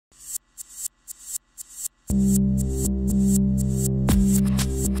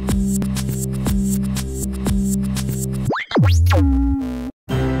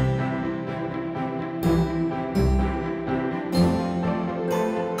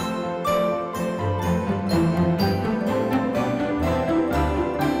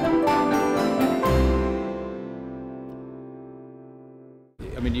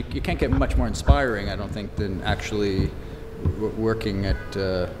can't get much more inspiring, I don't think, than actually working at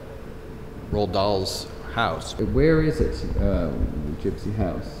Roald Dahl's house. Where is it, the Gypsy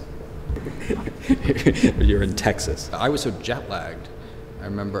house? You're in Texas. I was so jet lagged. I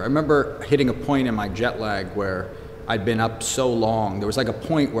remember hitting a point in my jet lag where I'd been up so long. There was like a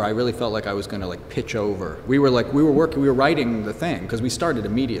point where I really felt like I was going to like pitch over. We were writing the thing because we started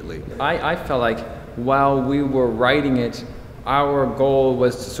immediately. I felt like while we were writing it, our goal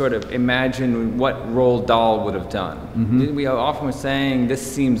was to sort of imagine what Roald Dahl would have done. Mm-hmm. We often were saying, this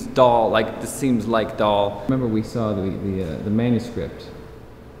seems Dahl, like this seems like Dahl. Remember we saw the manuscript.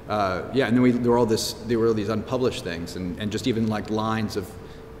 Yeah, and then there were all these unpublished things, and just even like lines of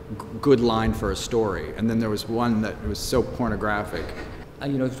good line for a story. And then there was one that was so pornographic.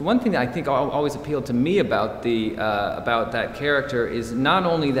 You know, one thing that I think always appealed to me about that character is not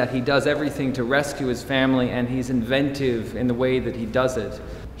only that he does everything to rescue his family, and he's inventive in the way that he does it.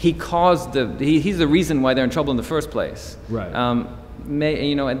 He's the reason why they're in trouble in the first place. Right.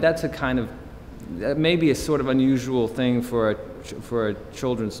 You know, and that's a kind of maybe a sort of unusual thing for a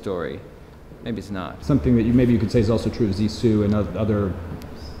children's story. Maybe it's not. Something that maybe you could say is also true of Zissou and other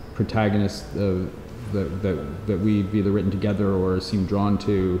protagonists that we've either written together or seem drawn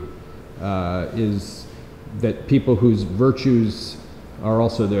to, is that people whose virtues are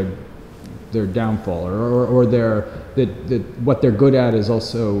also their downfall, or that what they're good at is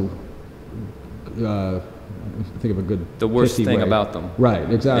also think of a good the worst thing way. about them. Right,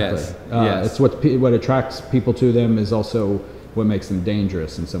 exactly. Yes. Yes. It's what attracts people to them is also what makes them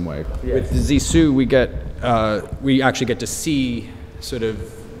dangerous in some way. Yes. With Zissou, we actually get to see sort of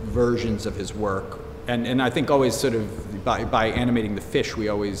versions of his work, and I think always sort of by animating the fish, we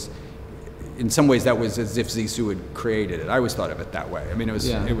always, in some ways, that was as if Zissou had created it. I always thought of it that way. I mean, it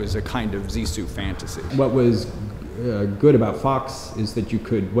was a kind of Zissou fantasy. What was good about Fox is that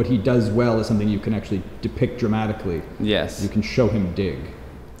what he does well is something you can actually depict dramatically. Yes. You can show him dig.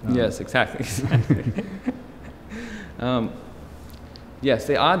 Yes, exactly. Yes,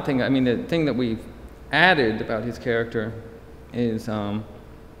 the odd thing, I mean, the thing that we've added about his character is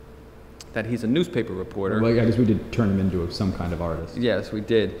that he's a newspaper reporter. Well, I guess we did turn him into some kind of artist. Yes, we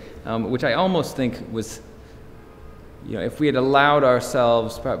did, which I almost think was, you know, if we had allowed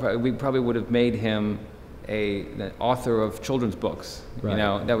ourselves, we probably would have made him an author of children's books. Right. You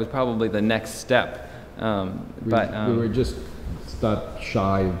know, that was probably the next step. We were just not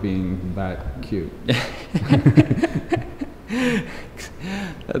shy of being that cute.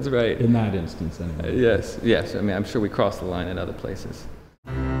 That's right. In that instance, anyway. Yes. I mean, I'm sure we crossed the line in other places.